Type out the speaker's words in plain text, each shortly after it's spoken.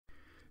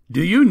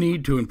Do you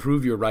need to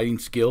improve your writing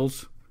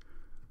skills?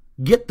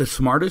 Get the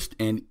smartest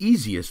and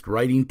easiest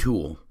writing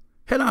tool.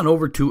 Head on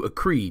over to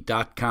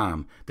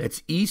ecree.com.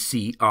 That's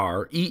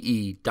ECREE.com.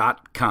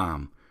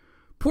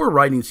 Poor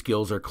writing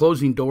skills are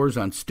closing doors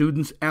on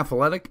students'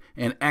 athletic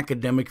and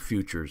academic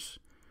futures.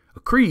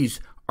 Ecree's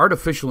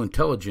artificial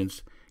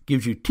intelligence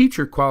gives you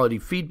teacher-quality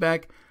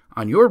feedback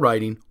on your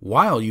writing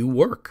while you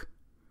work.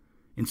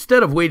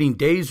 Instead of waiting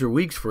days or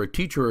weeks for a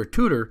teacher or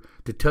tutor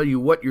to tell you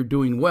what you're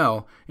doing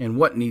well and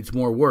what needs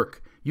more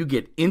work, you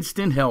get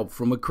instant help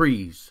from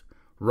Ecree's,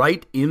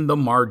 right in the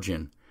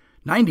margin.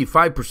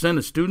 95%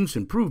 of students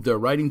improve their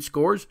writing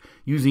scores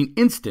using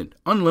instant,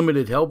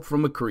 unlimited help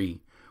from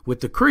Ecree.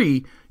 With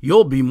Ecree,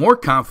 you'll be more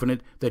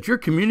confident that you're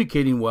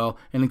communicating well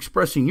and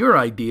expressing your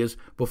ideas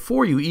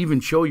before you even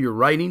show your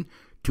writing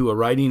to a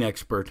writing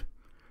expert.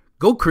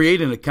 Go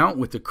create an account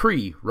with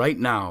Ecree right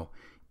now.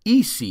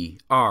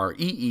 ECREE.com,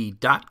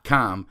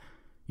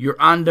 your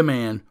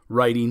on-demand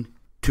writing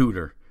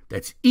tutor.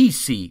 That's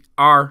ECREE.com.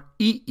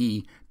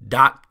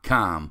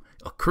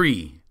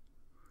 Ecree.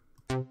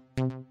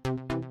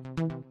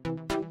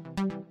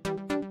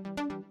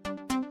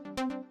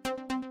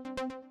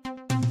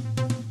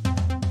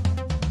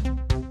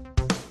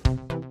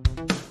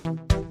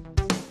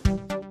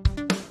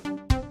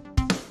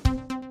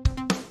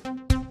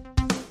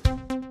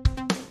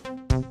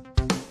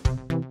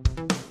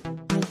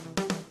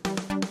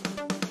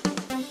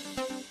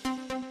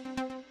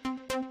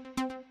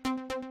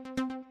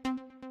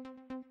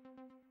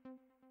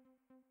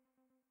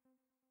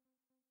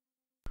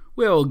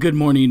 Well, good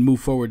morning, Move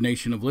Forward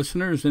Nation of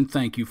listeners, and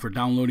thank you for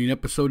downloading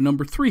episode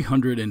number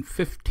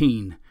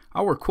 315.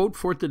 Our quote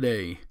for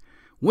today: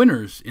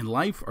 winners in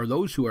life are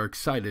those who are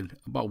excited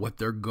about what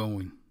they're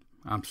going.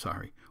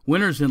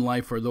 Winners in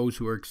life are those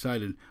who are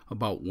excited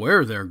about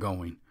where they're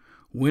going.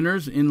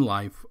 Winners in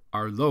life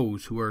are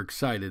those who are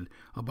excited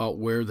about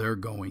where they're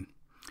going.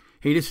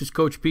 Hey, this is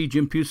Coach P,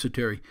 Jim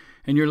Pusateri,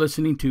 and you're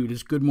listening to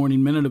this Good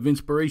Morning Minute of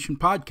Inspiration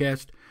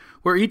podcast,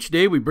 where each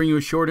day we bring you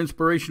a short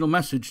inspirational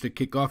message to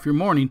kick off your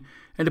morning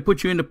and to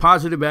put you in the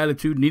positive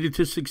attitude needed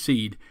to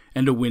succeed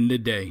and to win the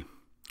day.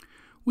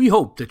 We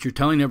hope that you're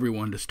telling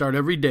everyone to start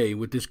every day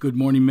with this Good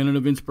Morning Minute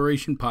of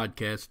Inspiration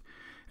podcast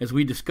as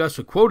we discuss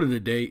a quote of the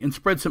day and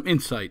spread some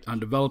insight on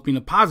developing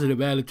a positive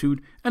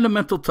attitude and a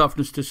mental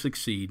toughness to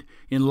succeed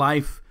in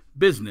life,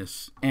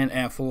 business, and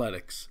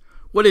athletics.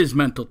 What is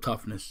mental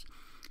toughness?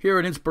 Here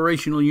at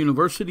Inspirational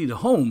University, the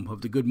home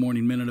of the Good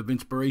Morning Minute of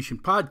Inspiration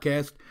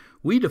podcast,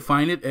 we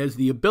define it as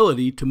the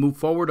ability to move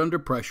forward under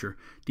pressure,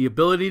 the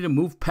ability to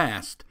move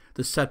past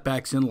the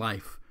setbacks in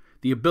life,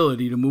 the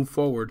ability to move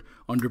forward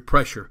under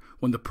pressure.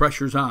 When the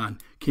pressure's on,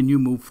 can you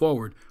move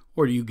forward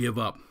or do you give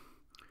up?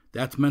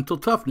 That's mental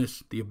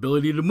toughness, the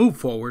ability to move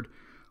forward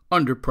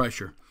under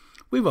pressure.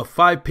 We have a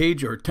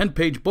 5-page or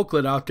 10-page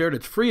booklet out there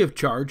that's free of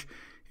charge.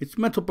 It's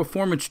mental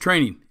performance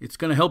training. It's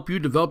going to help you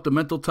develop the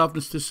mental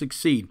toughness to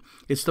succeed.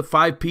 It's the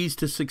 5 P's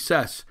to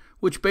success,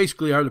 which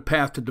basically are the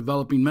path to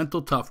developing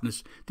mental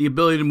toughness, the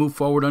ability to move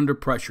forward under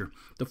pressure.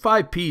 The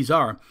 5 P's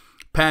are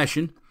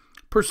passion,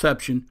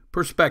 perception,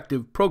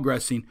 perspective,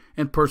 progressing,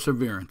 and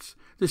perseverance.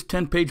 This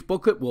 10-page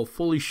booklet will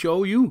fully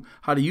show you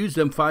how to use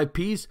them 5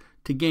 P's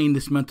to gain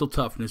this mental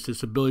toughness,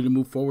 this ability to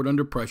move forward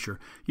under pressure.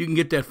 You can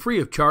get that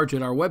free of charge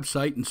at our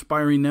website,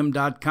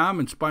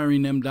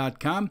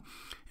 inspiringthem.com.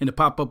 In the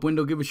pop-up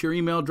window, give us your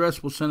email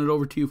address. We'll send it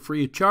over to you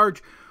free of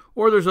charge,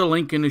 or there's a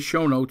link in the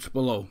show notes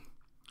below.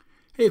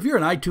 Hey, if you're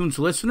an iTunes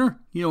listener,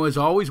 as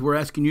always, we're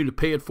asking you to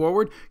pay it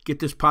forward, get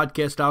this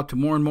podcast out to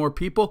more and more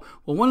people.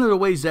 Well, one of the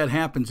ways that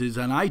happens is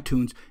on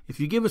iTunes,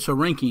 if you give us a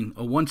ranking,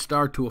 a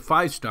 1-star to a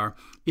 5-star,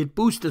 it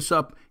boosts us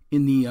up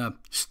in the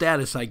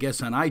status, on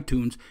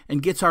iTunes,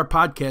 and gets our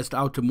podcast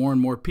out to more and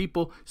more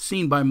people,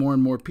 seen by more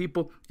and more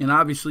people. And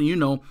obviously,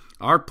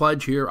 our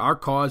pledge here, our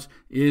cause,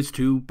 is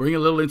to bring a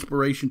little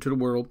inspiration to the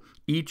world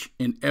each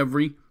and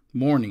every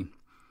morning.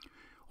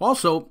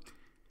 Also,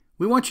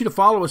 we want you to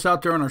follow us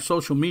out there on our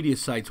social media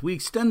sites. We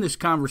extend this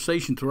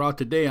conversation throughout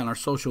the day on our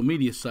social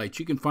media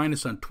sites. You can find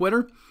us on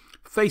Twitter,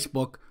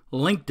 Facebook,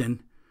 LinkedIn,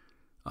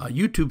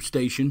 YouTube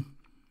station,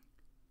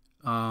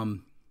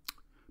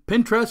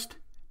 Pinterest,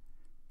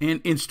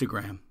 and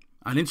Instagram.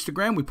 On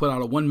Instagram, we put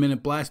out a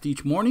 1-minute blast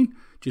each morning,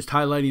 just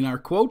highlighting our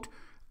quote.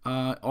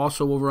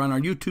 Also over on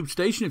our YouTube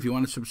station, if you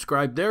want to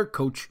subscribe there,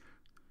 Coach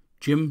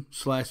Jim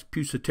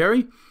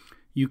 /Pusateri.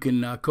 You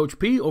can, Coach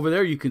P, over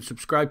there, you can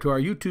subscribe to our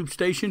YouTube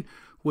station,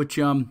 which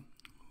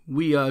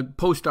we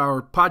post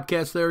our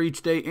podcast there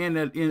each day, and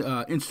at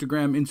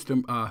Instagram,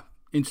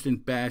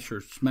 Instant Bash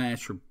or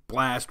Smash or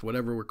Blast,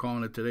 whatever we're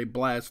calling it today,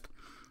 Blast,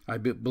 I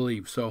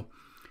believe. So,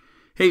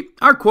 hey,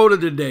 our quote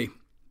of the day: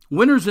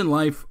 winners in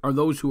life are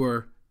those who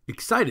are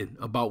excited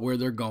about where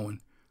they're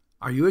going.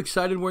 Are you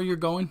excited where you're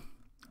going?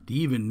 Do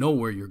you even know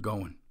where you're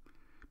going?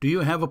 Do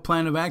you have a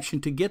plan of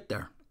action to get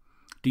there?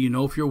 Do you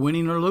know if you're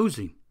winning or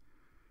losing?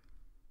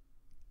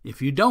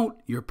 If you don't,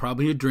 you're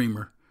probably a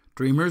dreamer.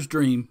 Dreamers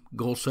dream,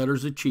 goal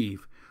setters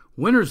achieve.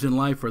 Winners in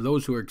life are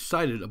those who are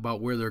excited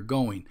about where they're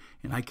going,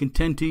 and I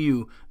contend to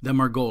you, them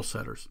are goal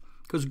setters.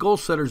 Because goal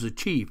setters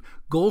achieve.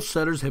 Goal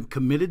setters have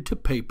committed to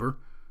paper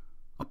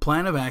a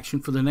plan of action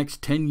for the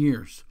next 10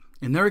 years.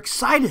 And they're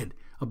excited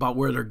about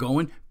where they're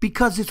going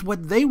because it's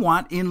what they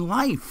want in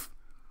life.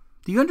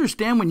 Do you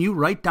understand when you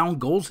write down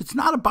goals, it's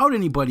not about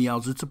anybody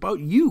else. It's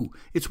about you.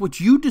 It's what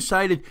you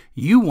decided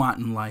you want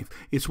in life.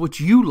 It's what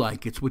you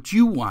like. It's what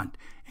you want.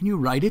 And you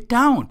write it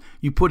down.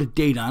 You put a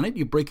date on it.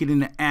 You break it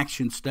into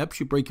action steps.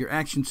 You break your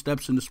action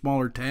steps into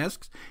smaller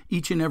tasks.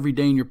 Each and every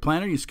day in your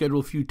planner, you schedule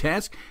a few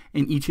tasks.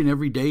 And each and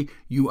every day,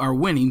 you are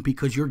winning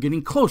because you're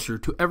getting closer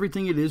to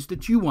everything it is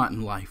that you want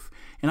in life.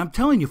 And I'm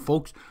telling you,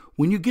 folks,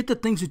 when you get the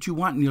things that you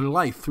want in your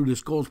life through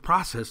this goals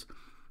process,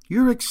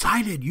 you're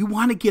excited. You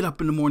want to get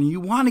up in the morning.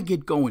 You want to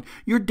get going.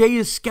 Your day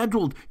is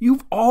scheduled.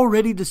 You've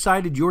already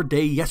decided your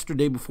day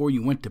yesterday before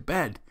you went to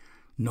bed.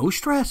 No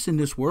stress in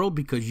this world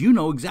because you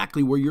know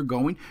exactly where you're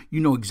going. You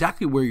know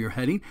exactly where you're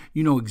heading.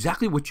 You know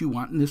exactly what you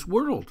want in this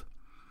world.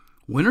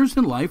 Winners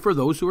in life are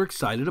those who are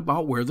excited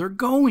about where they're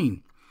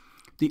going.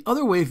 The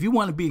other way, if you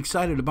want to be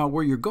excited about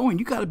where you're going,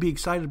 you got to be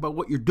excited about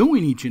what you're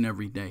doing each and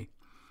every day.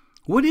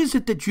 What is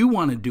it that you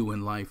want to do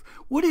in life?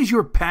 What is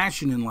your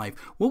passion in life?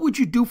 What would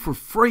you do for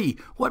free?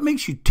 What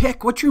makes you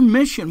tick? What's your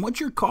mission? What's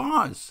your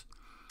cause?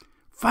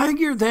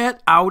 Figure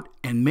that out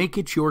and make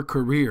it your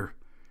career.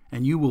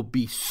 And you will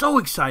be so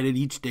excited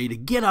each day to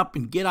get up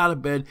and get out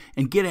of bed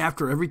and get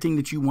after everything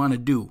that you want to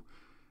do.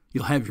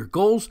 You'll have your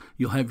goals,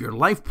 you'll have your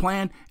life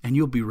plan, and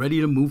you'll be ready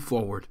to move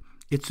forward.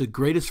 It's the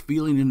greatest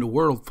feeling in the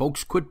world,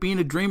 folks. Quit being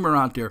a dreamer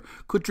out there.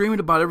 Quit dreaming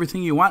about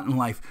everything you want in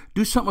life.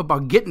 Do something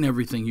about getting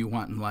everything you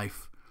want in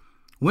life.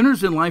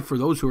 Winners in life are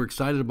those who are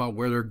excited about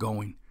where they're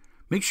going.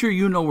 Make sure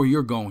you know where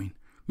you're going.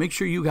 Make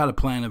sure you got a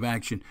plan of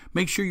action.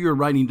 Make sure you're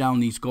writing down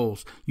these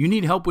goals. You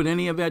need help with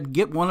any of that?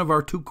 Get one of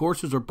our 2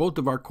 courses or both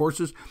of our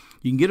courses.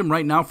 You can get them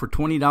right now for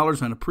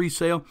 $20 on a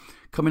pre-sale.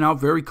 Coming out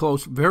very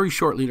close, very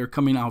shortly they're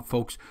coming out,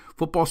 folks.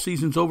 Football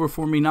season's over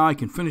for me now. I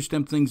can finish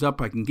them things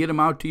up. I can get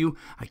them out to you.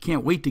 I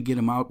can't wait to get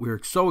them out.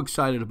 We're so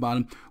excited about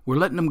them. We're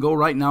letting them go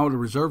right now at a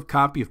reserve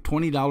copy of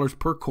 $20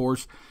 per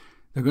course.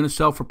 They're going to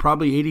sell for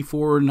probably $84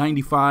 or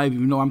 $95,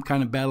 even though I'm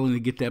kind of battling to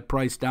get that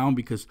price down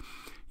because,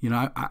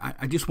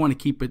 I just want to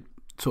keep it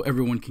so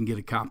everyone can get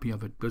a copy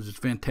of it because it's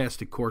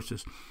fantastic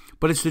courses.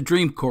 But it's the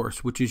Dream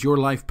Course, which is your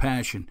life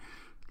passion.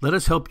 Let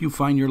us help you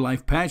find your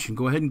life passion.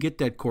 Go ahead and get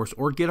that course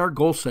or get our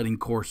goal-setting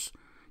course.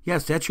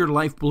 Yes, that's your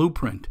life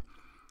blueprint.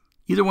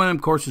 Either one of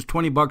them courses,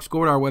 $20.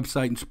 Go to our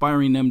website,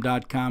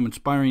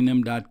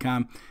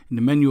 inspiringthem.com. In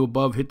the menu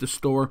above, hit the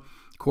store,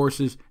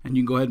 courses, and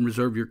you can go ahead and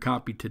reserve your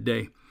copy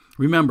today.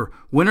 Remember,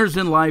 winners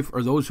in life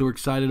are those who are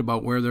excited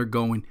about where they're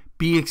going.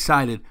 Be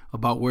excited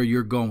about where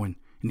you're going.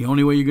 And the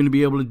only way you're going to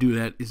be able to do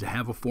that is to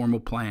have a formal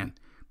plan.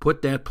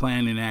 Put that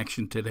plan in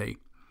action today.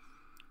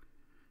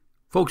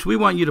 Folks, we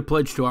want you to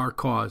pledge to our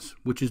cause,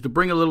 which is to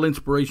bring a little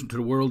inspiration to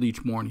the world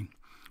each morning.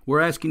 We're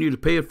asking you to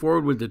pay it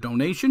forward with a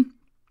donation.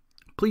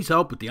 Please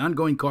help with the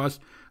ongoing cost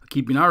of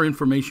keeping our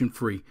information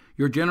free.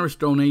 Your generous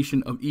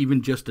donation of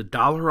even just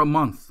 $1 a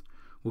month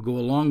will go a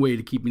long way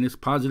to keeping this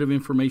positive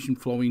information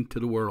flowing to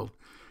the world.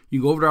 You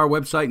can go over to our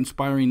website,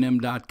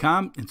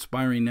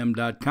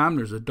 inspiringthem.com.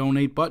 There's a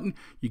donate button.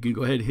 You can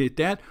go ahead and hit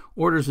that,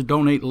 or there's a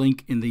donate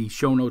link in the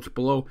show notes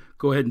below.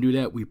 Go ahead and do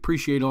that. We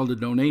appreciate all the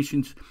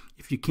donations.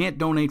 If you can't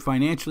donate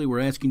financially,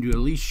 we're asking you to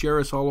at least share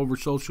us all over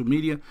social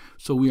media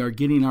so we are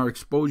getting our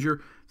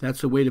exposure.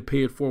 That's a way to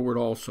pay it forward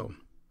also.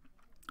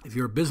 If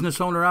you're a business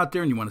owner out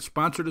there and you want to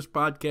sponsor this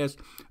podcast,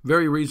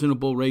 very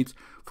reasonable rates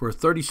for a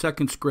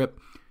 30-second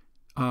script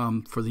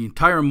for the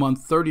entire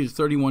month, 30 to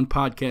 31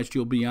 podcasts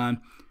you'll be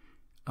on.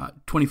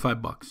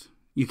 $25.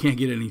 You can't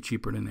get any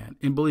cheaper than that.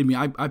 And believe me,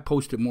 I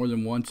post it more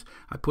than once.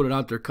 I put it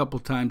out there a couple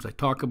times. I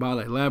talk about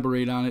it. I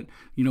elaborate on it.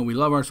 We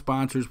love our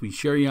sponsors. We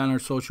share you on our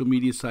social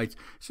media sites.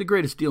 It's the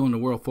greatest deal in the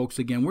world, folks.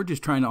 Again, we're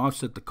just trying to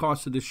offset the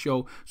cost of this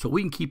show so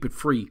we can keep it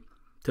free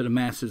to the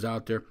masses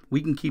out there.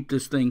 We can keep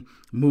this thing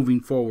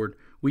moving forward.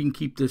 We can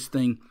keep this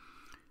thing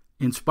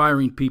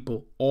inspiring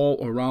people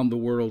all around the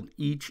world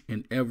each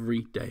and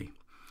every day.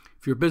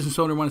 If you're a business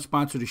owner and want to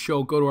sponsor the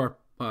show, go to our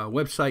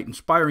website,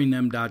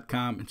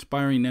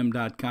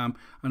 inspiringthem.com.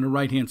 On the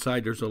right-hand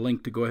side, there's a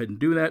link to go ahead and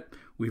do that.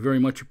 We very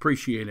much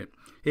appreciate it.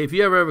 Hey, if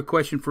you ever have a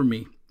question for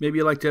me, maybe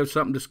you'd like to have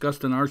something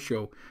discussed on our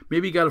show,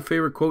 maybe you got a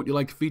favorite quote you'd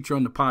like to feature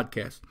on the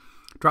podcast,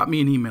 drop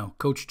me an email,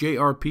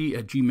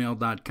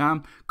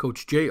 coachjrp@gmail.com,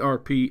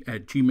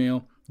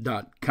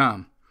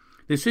 coachjrp@gmail.com.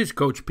 This is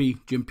Coach P,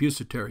 Jim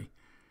Pusateri.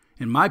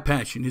 And my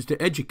passion is to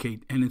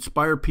educate and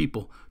inspire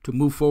people to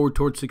move forward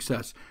towards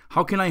success.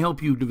 How can I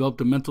help you develop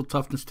the mental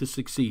toughness to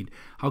succeed?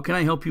 How can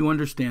I help you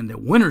understand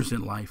that winners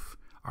in life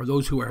are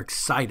those who are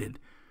excited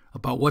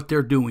about what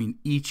they're doing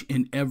each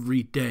and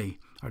every day?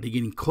 Are they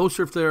getting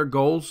closer to their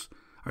goals?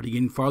 Are they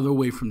getting farther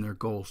away from their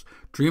goals?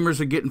 Dreamers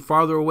are getting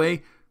farther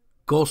away.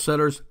 Goal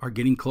setters are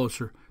getting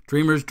closer.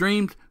 Dreamers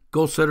dreamed.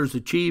 Goal setters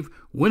achieve.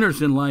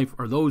 Winners in life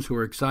are those who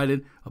are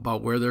excited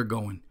about where they're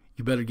going.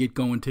 You better get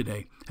going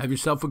today. Have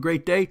yourself a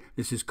great day.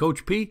 This is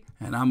Coach P,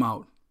 and I'm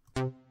out.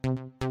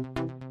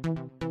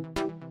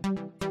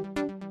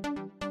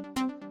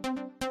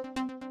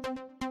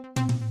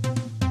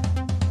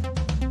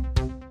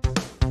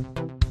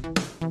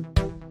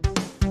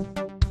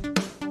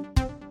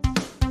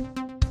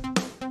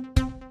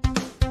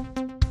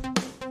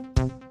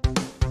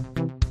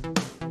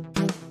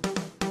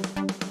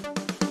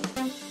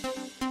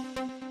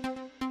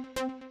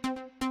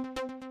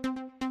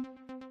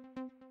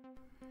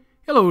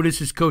 Hello, this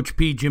is Coach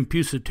P. Jim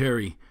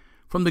Pusateri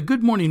from the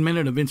Good Morning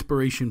Minute of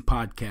Inspiration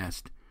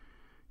podcast.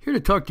 Here to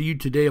talk to you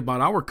today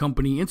about our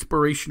company,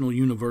 Inspirational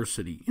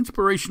University.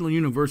 Inspirational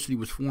University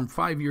was formed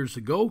 5 years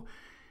ago,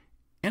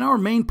 and our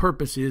main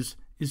purpose is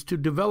to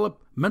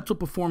develop mental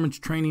performance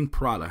training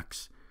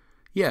products.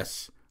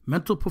 Yes,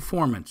 mental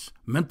performance,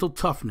 mental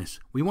toughness.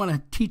 We want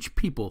to teach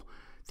people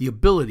the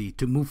ability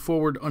to move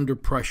forward under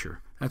pressure.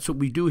 That's what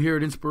we do here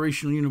at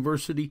Inspirational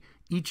University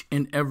each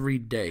and every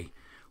day.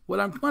 What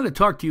I'm going to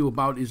talk to you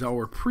about is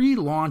our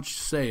pre-launch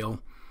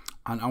sale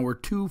on our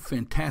two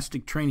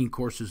fantastic training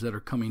courses that are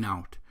coming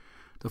out.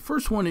 The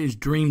first one is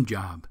Dream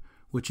Job,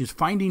 which is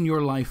finding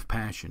your life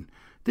passion.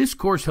 This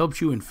course helps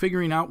you in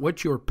figuring out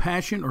what your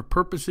passion or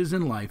purpose is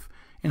in life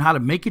and how to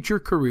make it your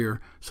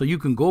career so you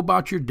can go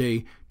about your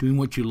day doing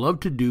what you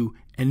love to do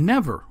and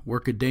never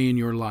work a day in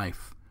your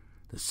life.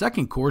 The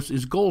second course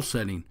is Goal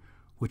Setting,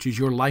 which is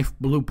your life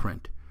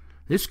blueprint.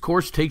 This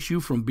course takes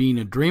you from being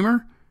a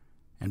dreamer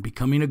and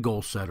becoming a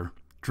goal setter.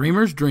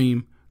 Dreamers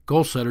dream,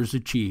 goal setters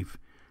achieve.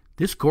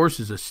 This course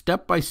is a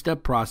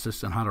step-by-step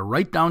process on how to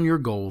write down your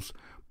goals,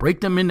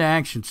 break them into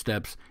action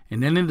steps,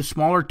 and then into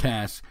smaller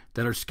tasks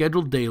that are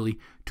scheduled daily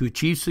to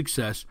achieve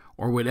success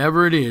or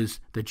whatever it is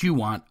that you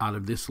want out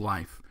of this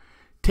life.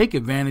 Take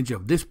advantage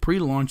of this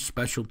pre-launch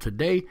special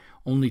today,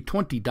 only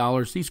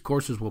 $20. These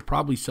courses will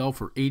probably sell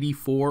for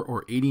 $84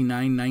 or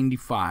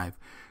 $89.95.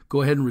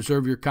 Go ahead and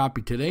reserve your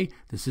copy today.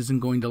 This isn't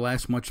going to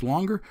last much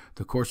longer.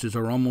 The courses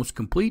are almost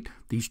complete.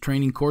 These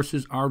training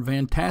courses are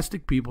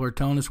fantastic. People are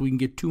telling us we can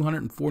get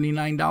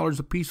 $249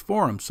 a piece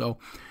for them. So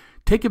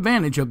take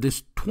advantage of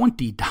this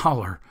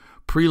 $20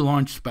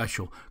 pre-launch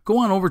special. Go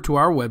on over to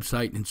our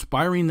website,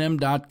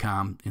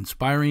 inspiringthem.com,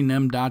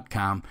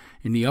 inspiringthem.com.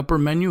 In the upper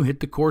menu,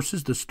 hit the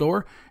courses, the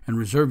store, and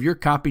reserve your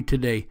copy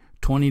today,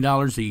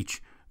 $20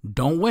 each.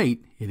 Don't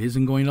wait. It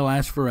isn't going to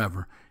last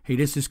forever. Hey,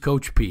 this is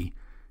Coach P.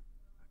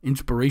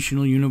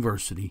 Inspirational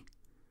University,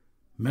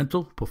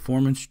 Mental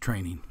Performance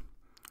Training.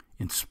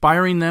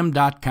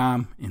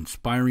 Inspiringthem.com,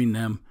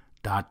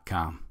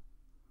 inspiringthem.com.